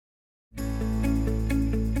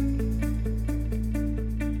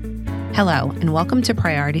Hello, and welcome to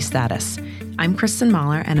Priority Status. I'm Kristen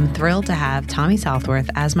Mahler, and I'm thrilled to have Tommy Southworth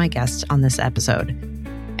as my guest on this episode.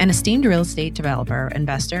 An esteemed real estate developer,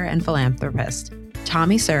 investor, and philanthropist,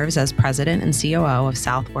 Tommy serves as president and COO of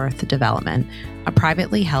Southworth Development, a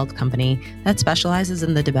privately held company that specializes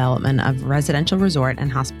in the development of residential resort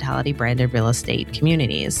and hospitality branded real estate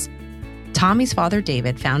communities. Tommy's father,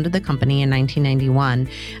 David, founded the company in 1991,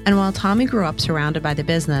 and while Tommy grew up surrounded by the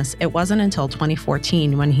business, it wasn't until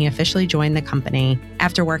 2014 when he officially joined the company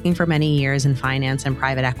after working for many years in finance and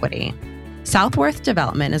private equity. Southworth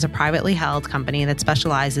Development is a privately held company that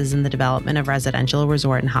specializes in the development of residential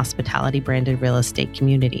resort and hospitality branded real estate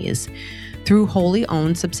communities. Through wholly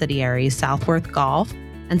owned subsidiaries Southworth Golf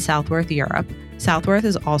and Southworth Europe, Southworth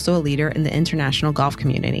is also a leader in the international golf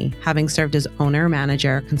community, having served as owner,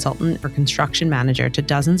 manager, consultant, or construction manager to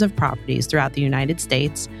dozens of properties throughout the United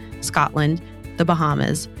States, Scotland, the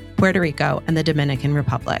Bahamas, Puerto Rico, and the Dominican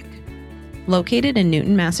Republic. Located in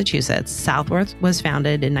Newton, Massachusetts, Southworth was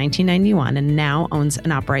founded in 1991 and now owns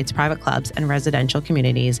and operates private clubs and residential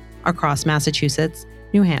communities across Massachusetts,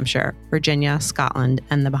 New Hampshire, Virginia, Scotland,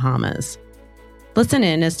 and the Bahamas. Listen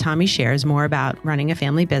in as Tommy shares more about running a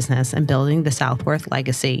family business and building the Southworth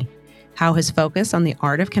legacy, how his focus on the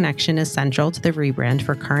art of connection is central to the rebrand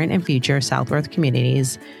for current and future Southworth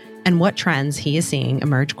communities, and what trends he is seeing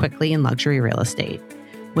emerge quickly in luxury real estate.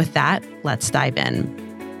 With that, let's dive in.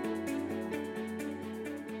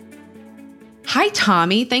 Hi,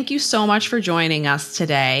 Tommy. Thank you so much for joining us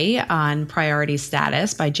today on Priority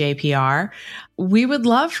Status by JPR. We would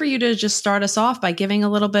love for you to just start us off by giving a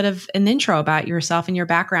little bit of an intro about yourself and your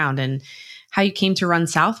background and how you came to run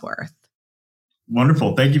Southworth.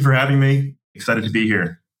 Wonderful. Thank you for having me. Excited to be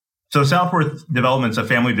here. So Southworth Development's a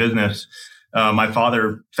family business. My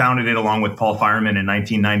father founded it along with Paul Fireman in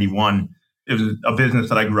 1991. It was a business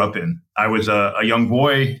that I grew up in. I was a young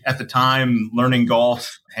boy at the time, learning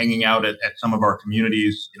golf, hanging out at some of our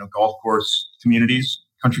communities, golf course communities,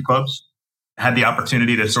 country clubs. Had the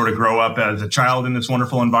opportunity to sort of grow up as a child in this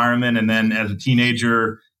wonderful environment. And then as a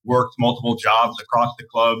teenager, worked multiple jobs across the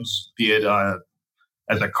clubs, be it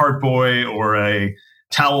as a cart boy or a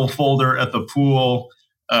towel folder at the pool,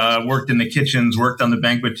 worked in the kitchens, worked on the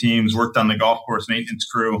banquet teams, worked on the golf course maintenance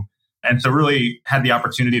crew. And so really had the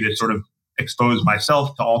opportunity to sort of expose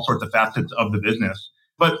myself to all sorts of facets of the business.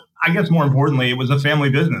 But I guess more importantly, it was a family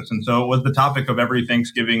business. And so it was the topic of every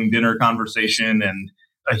Thanksgiving dinner conversation and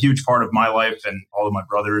a huge part of my life and all of my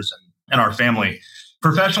brothers and our family.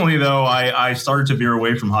 Professionally, though, I started to veer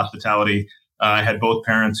away from hospitality. I had both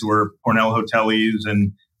parents who were Cornell hoteliers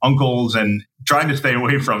and uncles and tried to stay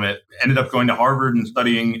away from it. Ended up going to Harvard and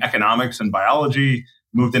studying economics and biology,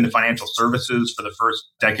 moved into financial services for the first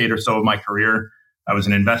decade or so of my career. I was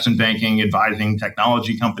in investment banking, advising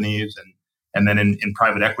technology companies, and then in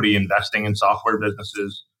private equity, investing in software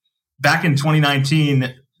businesses. Back in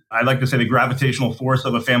 2019, I'd like to say the gravitational force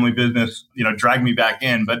of a family business, dragged me back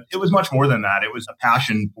in, but it was much more than that. It was a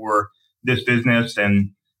passion for this business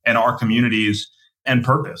and our communities and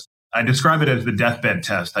purpose. I describe it as the deathbed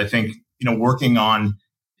test. I think, working on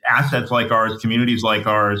assets like ours, communities like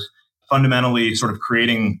ours, fundamentally sort of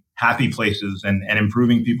creating happy places and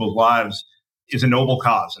improving people's lives is a noble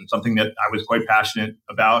cause and something that I was quite passionate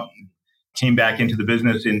about. Came back into the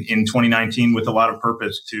business in 2019 with a lot of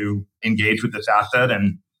purpose to engage with this asset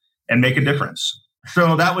and make a difference.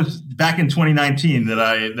 So that was back in 2019 that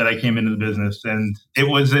I came into the business, and it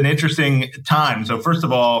was an interesting time. So first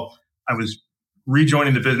of all, I was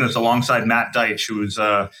rejoining the business alongside Matt Deitch, who is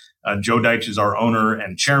Joe Deitch is our owner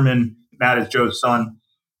and chairman. Matt is Joe's son,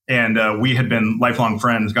 and we had been lifelong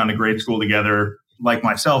friends, gone to grade school together. Like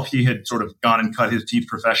myself, he had sort of gone and cut his teeth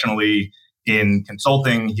professionally in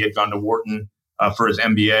consulting. He had gone to Wharton for his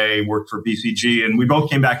MBA, worked for BCG, and we both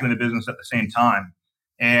came back into the business at the same time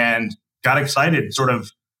and got excited sort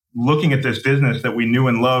of looking at this business that we knew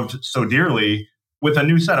and loved so dearly with a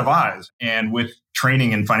new set of eyes and with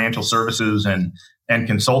training in financial services and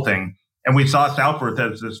consulting. And we saw Southworth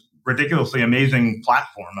as this ridiculously amazing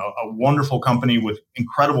platform, a wonderful company with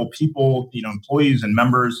incredible people, employees and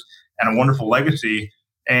members, and a wonderful legacy,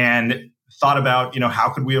 and thought about, how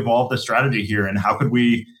could we evolve the strategy here and how could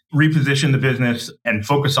we reposition the business and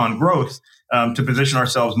focus on growth to position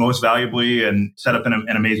ourselves most valuably and set up an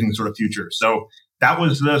amazing sort of future. So that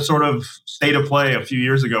was the sort of state of play a few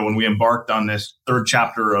years ago when we embarked on this third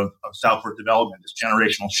chapter of Southworth Development, this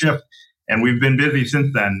generational shift. And we've been busy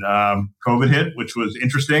since then. COVID hit, which was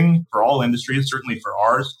interesting for all industries, certainly for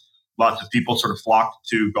ours. Lots of people sort of flocked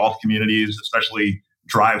to golf communities, especially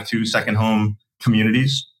drive to second home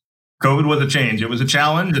communities. COVID was a change. It was a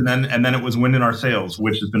challenge, and then it was wind in our sails,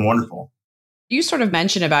 which has been wonderful. You sort of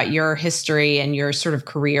mentioned about your history and your sort of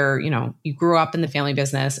career. You grew up in the family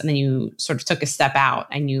business and then you sort of took a step out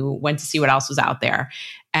and you went to see what else was out there.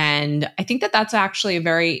 And I think that that's actually a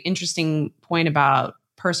very interesting point about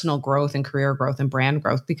personal growth and career growth and brand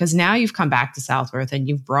growth, because now you've come back to Southworth and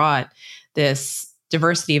you've brought this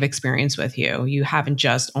diversity of experience with you. You haven't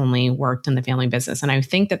just only worked in the family business. And I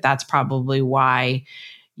think that that's probably why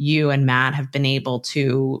you and Matt have been able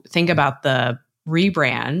to think about the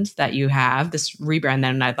rebrand that you have, this rebrand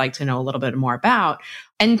that I'd like to know a little bit more about,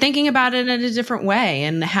 and thinking about it in a different way.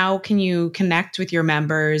 And how can you connect with your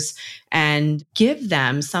members and give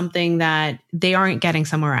them something that they aren't getting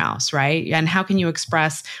somewhere else, right? And how can you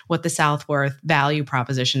express what the Southworth value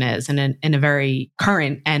proposition is in a very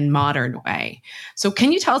current and modern way? So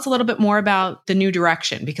can you tell us a little bit more about the new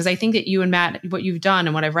direction? Because I think that you and Matt, what you've done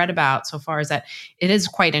and what I've read about so far is that it is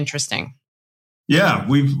quite interesting. Yeah,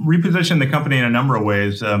 we've repositioned the company in a number of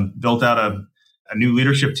ways, built out a new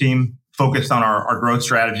leadership team, focused on our growth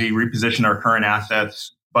strategy, repositioned our current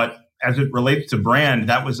assets. But as it relates to brand,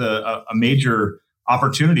 that was a major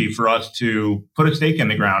opportunity for us to put a stake in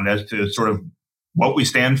the ground as to sort of what we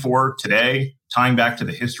stand for today, tying back to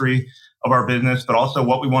the history of our business, but also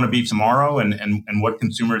what we want to be tomorrow and what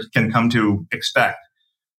consumers can come to expect.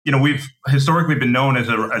 We've historically been known as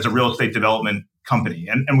a real estate development company,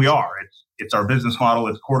 and we are. It's our business model.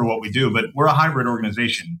 It's core to what we do, but we're a hybrid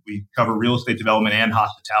organization. We cover real estate development and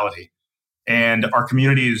hospitality, and our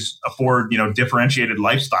communities afford, differentiated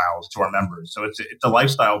lifestyles to our members. So it's a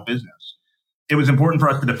lifestyle business. It was important for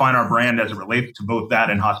us to define our brand as it relates to both that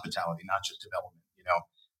and hospitality, not just development,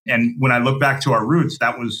 And when I look back to our roots,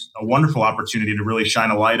 that was a wonderful opportunity to really shine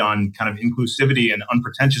a light on kind of inclusivity and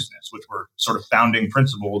unpretentiousness, which were sort of founding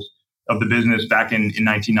principles of the business back in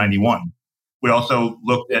 1991. We also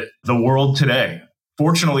looked at the world today.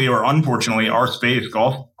 Fortunately or unfortunately, our space,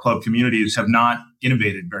 golf club communities have not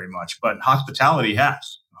innovated very much, but hospitality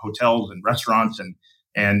has. Hotels and restaurants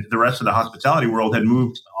and the rest of the hospitality world had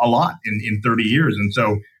moved a lot in 30 years. And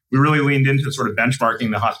so we really leaned into sort of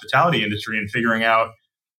benchmarking the hospitality industry and figuring out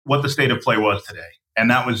what the state of play was today.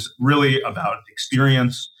 And that was really about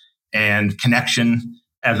experience and connection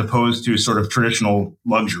as opposed to sort of traditional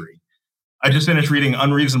luxury. I just finished reading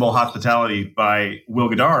Unreasonable Hospitality by Will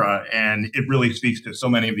Guidara, and it really speaks to so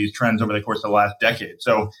many of these trends over the course of the last decade.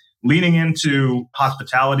 So leaning into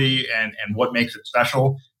hospitality and what makes it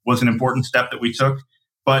special was an important step that we took.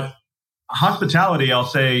 But hospitality, I'll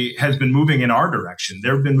say, has been moving in our direction.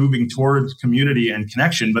 They've been moving towards community and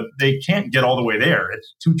connection, but they can't get all the way there.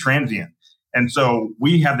 It's too transient. And so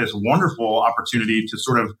we have this wonderful opportunity to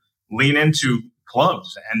sort of lean into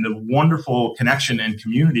clubs and the wonderful connection and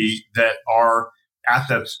community that our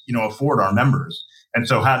assets, afford our members. And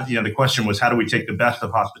so the question was, how do we take the best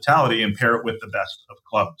of hospitality and pair it with the best of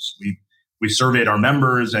clubs? We surveyed our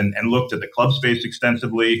members and looked at the club space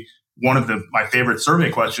extensively. One of my favorite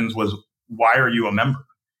survey questions was, why are you a member?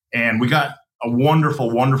 And we got a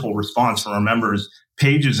wonderful, wonderful response from our members,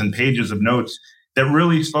 pages and pages of notes that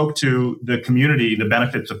really spoke to the community, the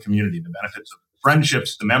benefits of community, the benefits of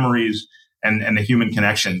friendships, the memories, and the human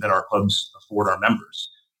connection that our clubs afford our members.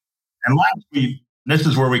 And lastly, this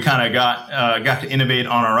is where we kind of got to innovate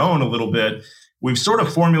on our own a little bit. We've sort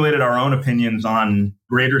of formulated our own opinions on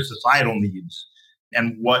greater societal needs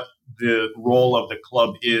and what the role of the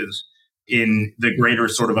club is in the greater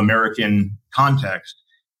sort of American context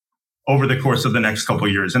over the course of the next couple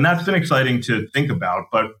of years. And that's been exciting to think about.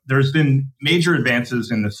 But there's been major advances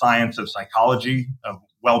in the science of psychology, of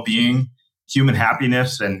well-being, human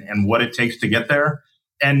happiness, and what it takes to get there.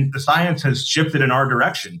 And the science has shifted in our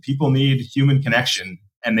direction. People need human connection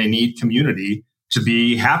and they need community to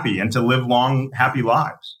be happy and to live long, happy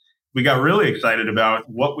lives. We got really excited about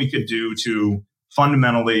what we could do to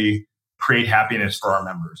fundamentally create happiness for our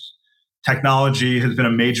members. Technology has been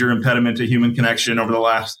a major impediment to human connection over the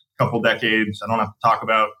last couple decades. I don't have to talk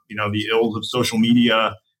about, the ills of social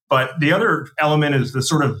media. But the other element is the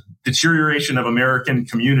sort of deterioration of American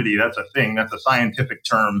community. That's a thing. That's a scientific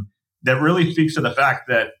term that really speaks to the fact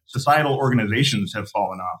that societal organizations have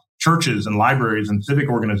fallen off. Churches and libraries and civic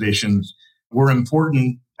organizations were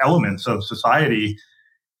important elements of society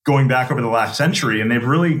going back over the last century, and they've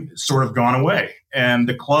really sort of gone away. And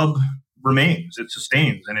the club remains, it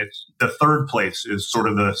sustains. And it's the third place is sort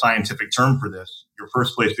of the scientific term for this. Your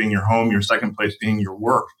first place being your home, your second place being your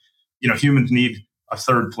work. Humans need a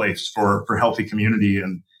third place for healthy community.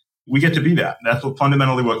 And we get to be that. That's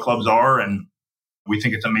fundamentally what clubs are. And we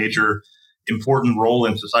think it's a major, important role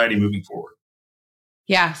in society moving forward.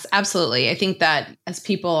 Yes, absolutely. I think that as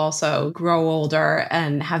people also grow older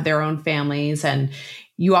and have their own families, and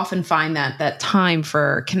you often find that time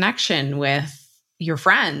for connection with your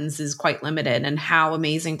friends is quite limited, and how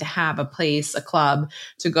amazing to have a place, a club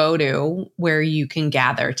to go to where you can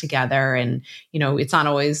gather together. And, it's not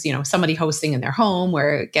always, somebody hosting in their home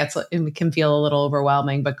where it can feel a little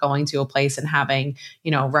overwhelming, but going to a place and having,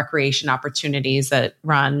 recreation opportunities that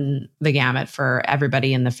run the gamut for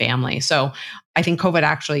everybody in the family. So I think COVID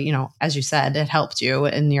actually, as you said, it helped you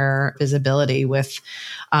in your visibility with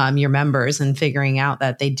your members and figuring out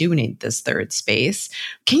that they do need this third space.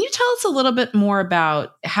 Can you tell us a little bit more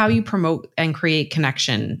about how you promote and create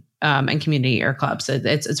connection and community at your clubs?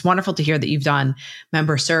 It's wonderful to hear that you've done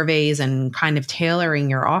member surveys and kind of tailoring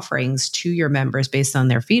your offerings to your members based on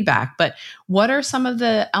their feedback. But what are some of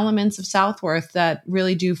the elements of Southworth that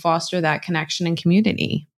really do foster that connection and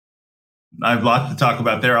community? I have lots to talk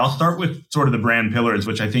about there. I'll start with sort of the brand pillars,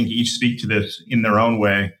 which I think each speak to this in their own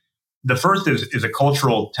way. The first is a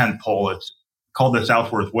cultural tentpole. It's called the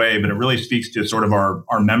Southworth Way, but it really speaks to sort of our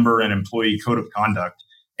member and employee code of conduct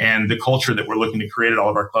and the culture that we're looking to create at all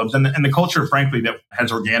of our clubs, and the culture, frankly, that has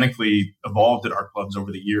organically evolved at our clubs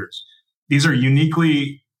over the years. These are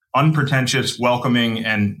uniquely unpretentious, welcoming,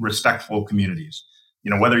 and respectful communities.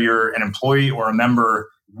 Whether you're an employee or a member,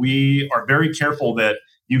 we are very careful that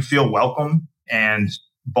you feel welcome and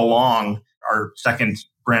belong. Our second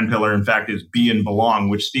brand pillar, in fact, is be and belong,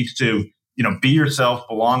 which speaks to, be yourself,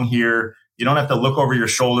 belong here. You don't have to look over your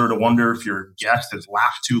shoulder to wonder if your guest has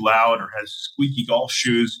laughed too loud or has squeaky golf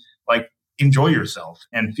shoes. Like, enjoy yourself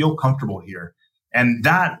and feel comfortable here. And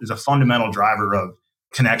that is a fundamental driver of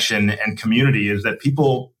connection and community, is that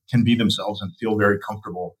people can be themselves and feel very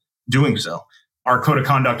comfortable doing so. Our code of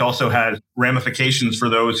conduct also has ramifications for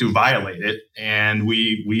those who violate it, and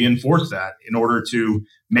we enforce that in order to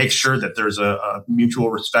make sure that there's a mutual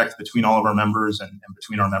respect between all of our members and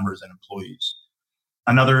between our members and employees.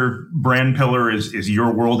 Another brand pillar is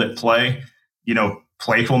your world at play.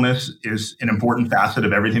 Playfulness is an important facet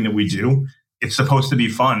of everything that we do. It's supposed to be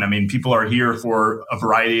fun. I mean, people are here for a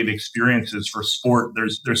variety of experiences, for sport.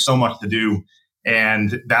 There's so much to do.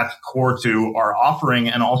 And that's core to our offering,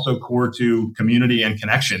 and also core to community and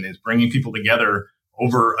connection, is bringing people together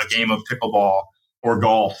over a game of pickleball or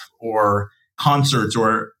golf or concerts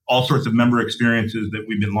or all sorts of member experiences that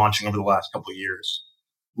we've been launching over the last couple of years.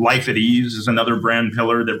 Life at ease is another brand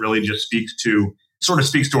pillar that really just speaks to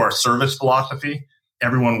our service philosophy.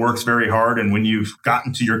 Everyone works very hard, and when you've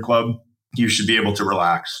gotten to your club, you should be able to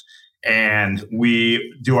relax. And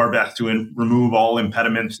we do our best to remove all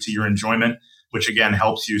impediments to your enjoyment, which again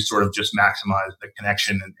helps you sort of just maximize the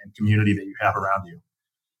connection and community that you have around you.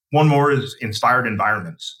 One more is inspired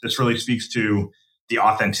environments. This really speaks to the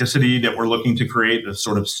authenticity that we're looking to create, the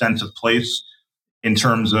sort of sense of place in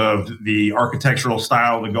terms of the architectural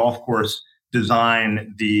style, the golf course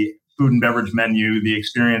design, the food and beverage menu, the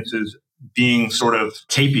experiences being sort of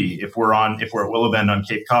capey if we're at Willow Bend on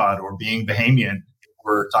Cape Cod, or being Bahamian if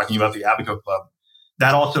we're talking about the Abaco Club.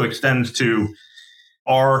 That also extends to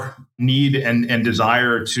our need and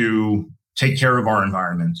desire to take care of our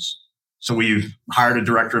environments. So we've hired a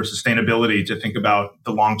director of sustainability to think about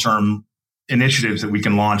the long-term initiatives that we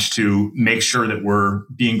can launch to make sure that we're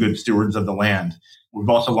being good stewards of the land. We've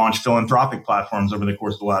also launched philanthropic platforms over the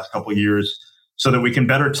course of the last couple of years so that we can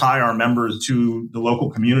better tie our members to the local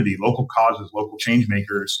community, local causes, local change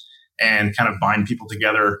makers, and kind of bind people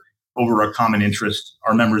together over a common interest.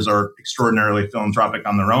 Our members are extraordinarily philanthropic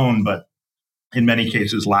on their own, but in many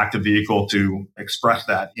cases lacked a vehicle to express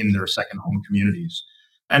that in their second home communities.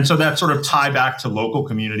 And so that sort of tie back to local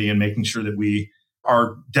community and making sure that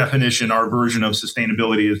our definition, our version of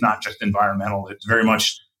sustainability is not just environmental. It's very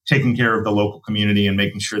much taking care of the local community and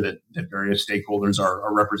making sure that various stakeholders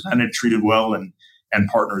are represented, treated well, and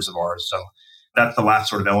partners of ours. So that's the last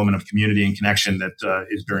sort of element of community and connection that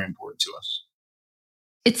is very important to us.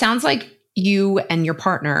 It sounds like you and your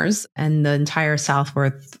partners and the entire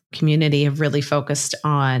Southworth community have really focused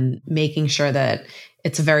on making sure that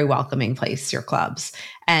it's a very welcoming place, your clubs,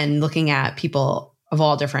 and looking at people of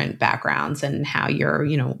all different backgrounds and how you're,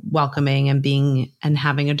 welcoming and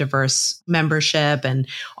having a diverse membership and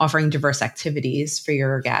offering diverse activities for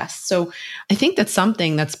your guests. So I think that's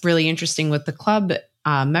something that's really interesting with the club,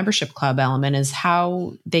 membership club element, is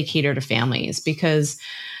how they cater to families, because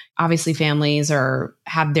obviously families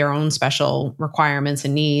have their own special requirements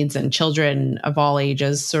and needs, and children of all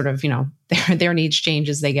ages sort of, their needs change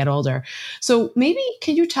as they get older. So maybe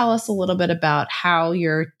can you tell us a little bit about how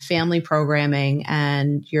your family programming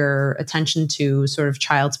and your attention to sort of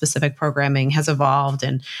child-specific programming has evolved,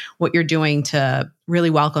 and what you're doing to really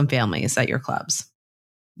welcome families at your clubs?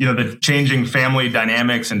 The changing family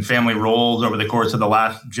dynamics and family roles over the course of the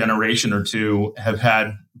last generation or two have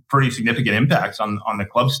had pretty significant impacts on the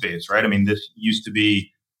club space, right? I mean, this used to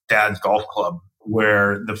be dad's golf club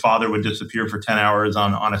where the father would disappear for 10 hours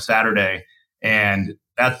on a Saturday. And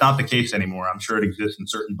that's not the case anymore. I'm sure it exists in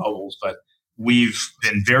certain bubbles, but we've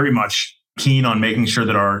been very much keen on making sure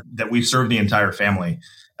that we serve the entire family.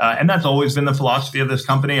 And that's always been the philosophy of this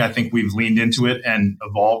company. I think we've leaned into it and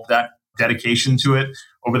evolved that dedication to it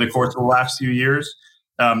over the course of the last few years.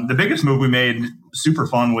 The biggest move we made, super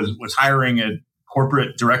fun, was hiring a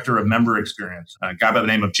corporate director of member experience, a guy by the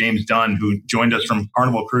name of James Dunn, who joined us from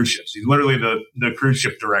Carnival Cruise Ships. He's literally the cruise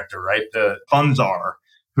ship director, right? The fun czar,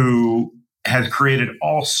 who has created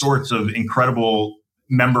all sorts of incredible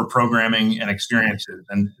member programming and experiences.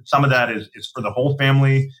 And some of that is for the whole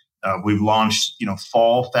family. We've launched,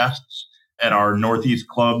 fall fests at our Northeast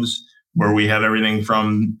clubs, where we have everything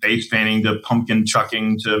from face painting to pumpkin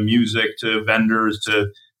chucking to music to vendors to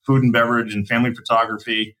food and beverage and family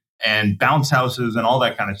photography and bounce houses and all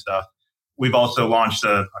that kind of stuff. We've also launched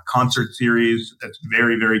a concert series that's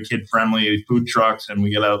very, very kid friendly, food trucks, and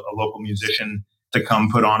we get a local musician to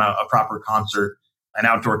come put on a proper concert, an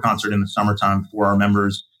outdoor concert in the summertime for our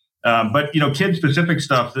members. But kid specific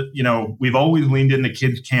stuff that, we've always leaned into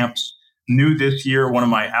kids camps. New this year, one of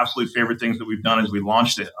my absolute favorite things that we've done is we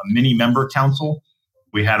launched a mini member council.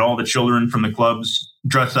 We had all the children from the clubs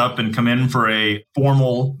dress up and come in for a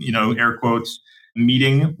formal, air quotes,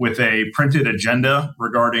 meeting with a printed agenda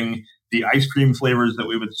regarding the ice cream flavors that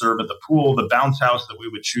we would serve at the pool, the bounce house that we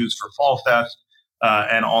would choose for Fall Fest,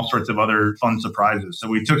 and all sorts of other fun surprises. So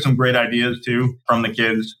we took some great ideas too from the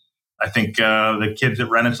kids. I think the kids at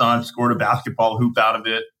Renaissance scored a basketball hoop out of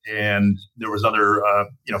it, and there was other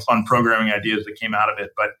fun programming ideas that came out of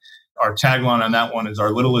it. But our tagline on that one is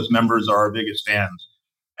our littlest members are our biggest fans.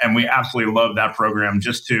 And we absolutely love that program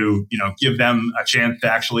just to, give them a chance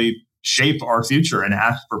to actually shape our future and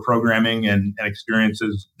ask for programming and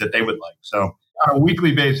experiences that they would like. So on a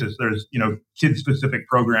weekly basis, there's, kid-specific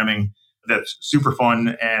programming that's super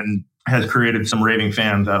fun and has created some raving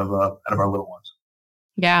fans out of our little ones.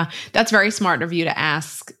 Yeah, that's very smart of you to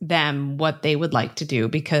ask them what they would like to do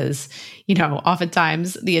because,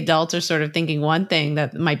 oftentimes the adults are sort of thinking one thing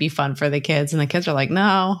that might be fun for the kids and the kids are like,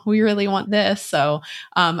 no, we really want this. So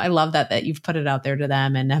I love that you've put it out there to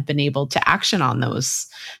them and have been able to action on those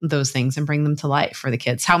things and bring them to life for the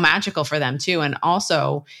kids. How magical for them too. And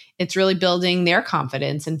also it's really building their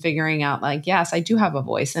confidence and figuring out like, yes, I do have a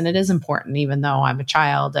voice and it is important. Even though I'm a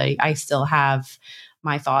child, I still have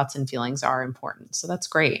my thoughts and feelings are important. So that's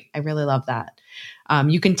great. I really love that.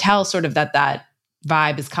 You can tell sort of that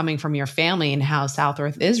vibe is coming from your family and how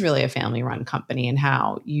Southworth is really a family-run company and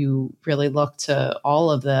how you really look to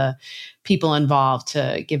all of the people involved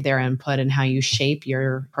to give their input and how you shape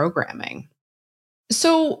your programming.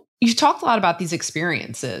 So you talked a lot about these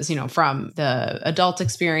experiences, from the adult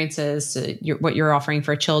experiences to what you're offering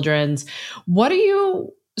for children's. What are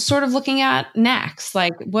you sort of looking at next?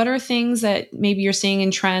 Like, what are things that maybe you're seeing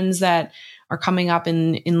in trends that are coming up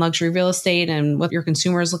in luxury real estate and what your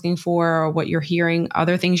consumer is looking for or what you're hearing,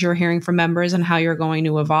 other things you're hearing from members and how you're going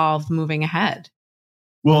to evolve moving ahead?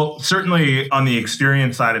 Well, certainly on the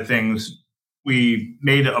experience side of things, we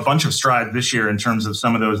made a bunch of strides this year in terms of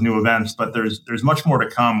some of those new events, but there's much more to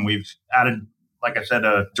come. We've added, like I said,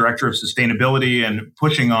 a director of sustainability and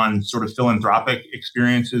pushing on sort of philanthropic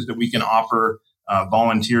experiences that we can offer,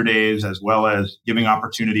 volunteer days, as well as giving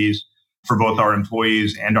opportunities for both our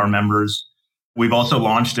employees and our members. We've also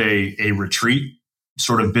launched a retreat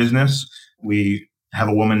sort of business. We have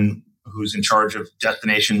a woman who's in charge of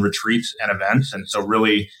destination retreats and events. And so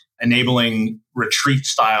really enabling retreat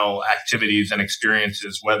style activities and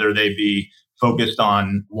experiences, whether they be focused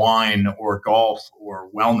on wine or golf or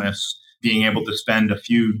wellness, being able to spend a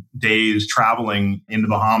few days traveling in the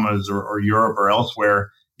Bahamas or Europe or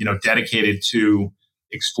elsewhere, dedicated to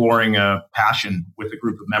exploring a passion with a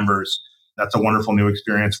group of members. That's a wonderful new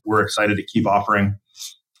experience we're excited to keep offering.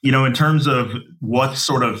 In terms of what's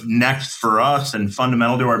sort of next for us and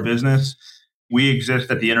fundamental to our business, we exist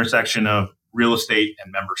at the intersection of real estate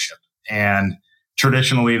and membership. And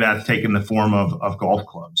traditionally, that's taken the form of golf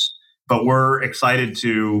clubs. But we're excited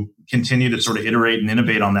to continue to sort of iterate and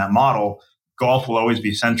innovate on that model. Golf will always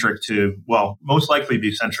be most likely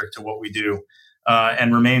be centric to what we do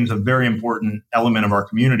and remains a very important element of our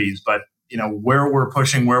communities. But where we're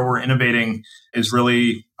pushing, where we're innovating is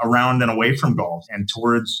really around and away from golf and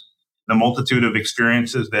towards the multitude of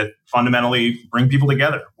experiences that fundamentally bring people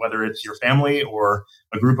together, whether it's your family or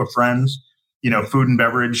a group of friends. Food and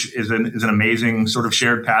beverage is an amazing sort of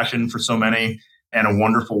shared passion for so many and a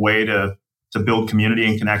wonderful way to build community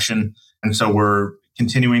and connection. And so we're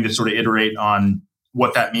continuing to sort of iterate on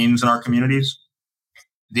what that means in our communities.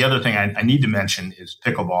 The other thing I need to mention is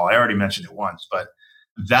pickleball. I already mentioned it once, but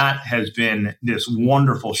that has been this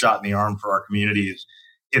wonderful shot in the arm for our communities.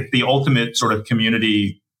 It's the ultimate sort of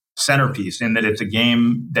community centerpiece in that it's a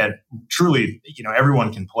game that truly,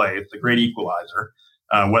 everyone can play. It's a great equalizer.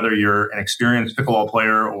 Whether you're an experienced pickleball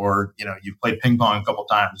player or, you've played ping pong a couple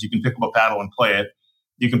times, you can pick up a paddle and play it.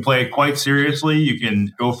 You can play it quite seriously. You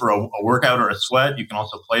can go for a workout or a sweat. You can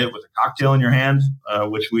also play it with a cocktail in your hand,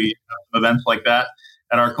 which we have events like that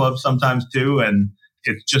at our club sometimes too. And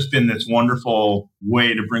it's just been this wonderful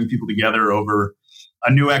way to bring people together over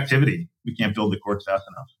a new activity. We can't build the courts fast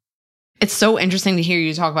enough. It's so interesting to hear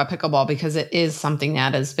you talk about pickleball because it is something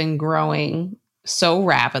that has been growing so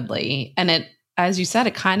rapidly. And it, as you said,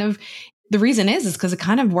 the reason is because it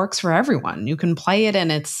kind of works for everyone. You can play it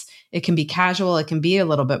and it can be casual. It can be a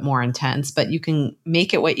little bit more intense, but you can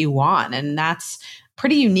make it what you want. And that's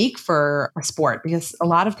pretty unique for a sport because a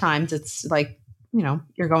lot of times it's like,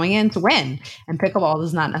 you're going in to win, and pickleball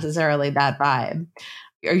is not necessarily that vibe.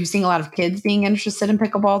 Are you seeing a lot of kids being interested in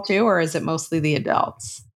pickleball too, or is it mostly the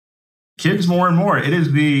adults? Kids more and more. It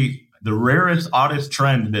is the rarest, oddest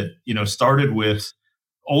trend that, started with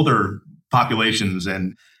older populations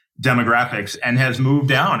and demographics and has moved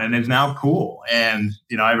down and is now cool. And,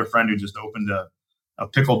 I have a friend who just opened a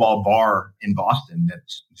pickleball bar in Boston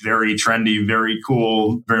that's very trendy, very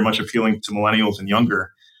cool, very much appealing to millennials and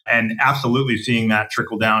younger. And absolutely seeing that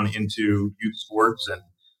trickle down into youth sports. And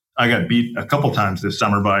I got beat a couple times this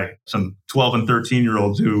summer by some 12 and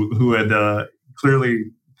 13-year-olds who had clearly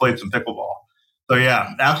played some pickleball. So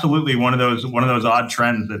yeah, absolutely one of those odd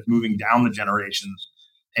trends that's moving down the generations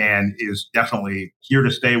and is definitely here to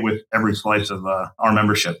stay with every slice of our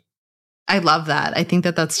membership. I love that. I think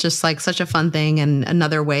that that's just like such a fun thing and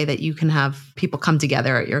another way that you can have people come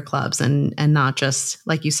together at your clubs and not just,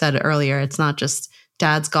 like you said earlier, it's not just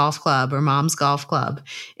dad's golf club or mom's golf club.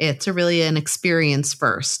 It's really an experience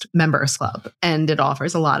first members club, and it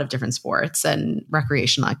offers a lot of different sports and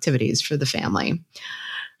recreational activities for the family.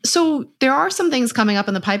 So there are some things coming up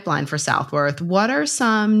in the pipeline for Southworth. What are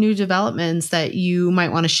some new developments that you might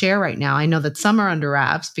want to share right now? I know that some are under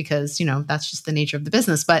wraps because, that's just the nature of the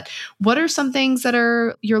business, but what are some things that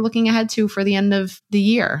you're looking ahead to for the end of the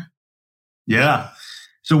year? Yeah.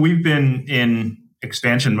 So we've been in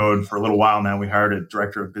expansion mode for a little while now. We hired a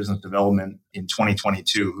director of business development in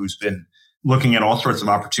 2022 who's been looking at all sorts of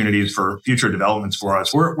opportunities for future developments for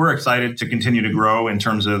us. We're excited to continue to grow in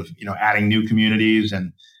terms of, adding new communities.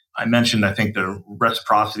 And I mentioned, I think the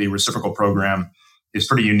reciprocal program is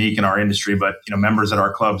pretty unique in our industry, but, members at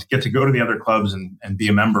our clubs get to go to the other clubs and be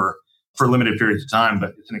a member for limited periods of time,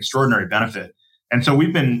 but it's an extraordinary benefit. And so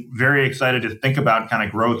we've been very excited to think about kind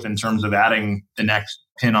of growth in terms of adding the next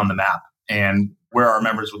pin on the map and where our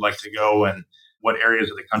members would like to go and what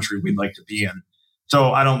areas of the country we'd like to be in.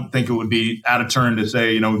 So I don't think it would be out of turn to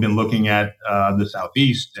say, we've been looking at the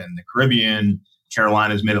Southeast and the Caribbean,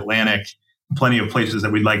 Carolinas, Mid-Atlantic, plenty of places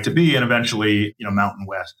that we'd like to be, and eventually, Mountain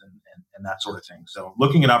West and that sort of thing. So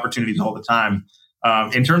looking at opportunities all the time.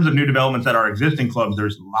 In terms of new developments at our existing clubs,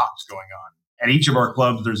 there's lots going on. At each of our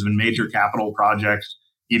clubs, there's been major capital projects,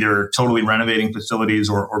 either totally renovating facilities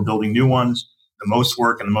or building new ones. The most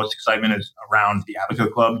work and the most excitement is around the Abaco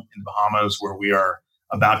Club in the Bahamas, where we are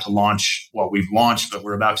about to launch. Well, we've launched, but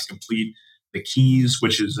we're about to complete the Keys,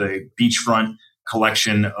 which is a beachfront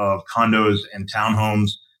collection of condos and townhomes.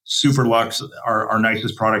 Super luxe, our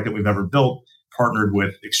nicest product that we've ever built, partnered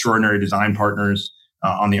with extraordinary design partners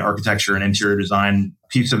on the architecture and interior design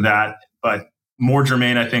piece of that. But more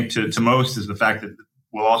germane, I think, to most is the fact that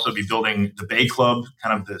we'll also be building the Bay Club,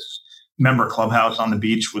 kind of this member clubhouse on the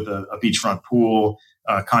beach with a beachfront pool,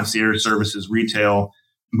 concierge services, retail,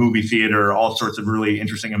 movie theater, all sorts of really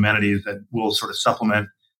interesting amenities that will sort of supplement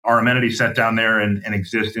our amenity set down there and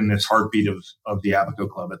exist in this heartbeat of the Abaco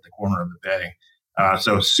Club at the corner of the bay.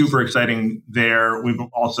 So super exciting there. We've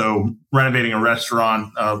also renovating a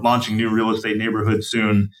restaurant, launching new real estate neighborhoods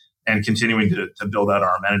soon, and continuing to build out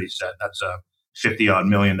our amenity set. That's a $50-odd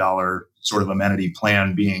million sort of amenity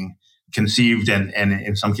plan being conceived and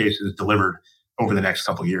in some cases delivered over the next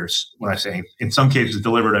couple of years. When I say in some cases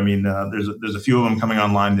delivered, I mean there's a few of them coming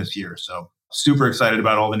online this year. So super excited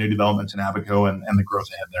about all the new developments in Abaco and the growth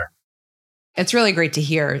ahead there. It's really great to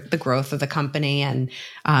hear the growth of the company and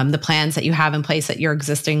the plans that you have in place at your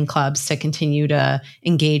existing clubs to continue to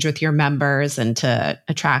engage with your members and to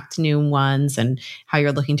attract new ones, and how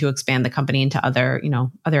you're looking to expand the company into other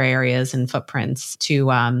areas and footprints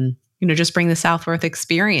to, just bring the Southworth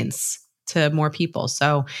experience to more people.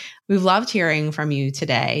 So we've loved hearing from you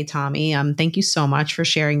today, Tommy. Thank you so much for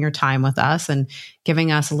sharing your time with us and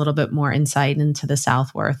giving us a little bit more insight into the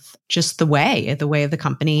Southworth, just the way of the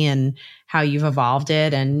company and how you've evolved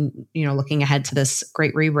it, and looking ahead to this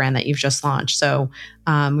great rebrand that you've just launched. So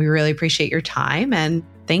we really appreciate your time, and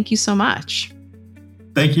thank you so much.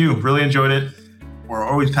 Thank you. Really enjoyed it. We're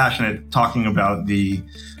always passionate talking about the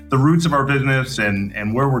roots of our business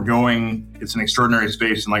and where we're going. It's an extraordinary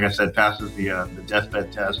space, and like I said, passes the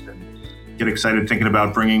deathbed test, and get excited thinking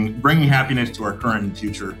about bringing happiness to our current and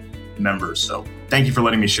future members. So thank you for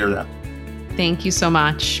letting me share that. Thank you so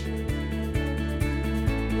much.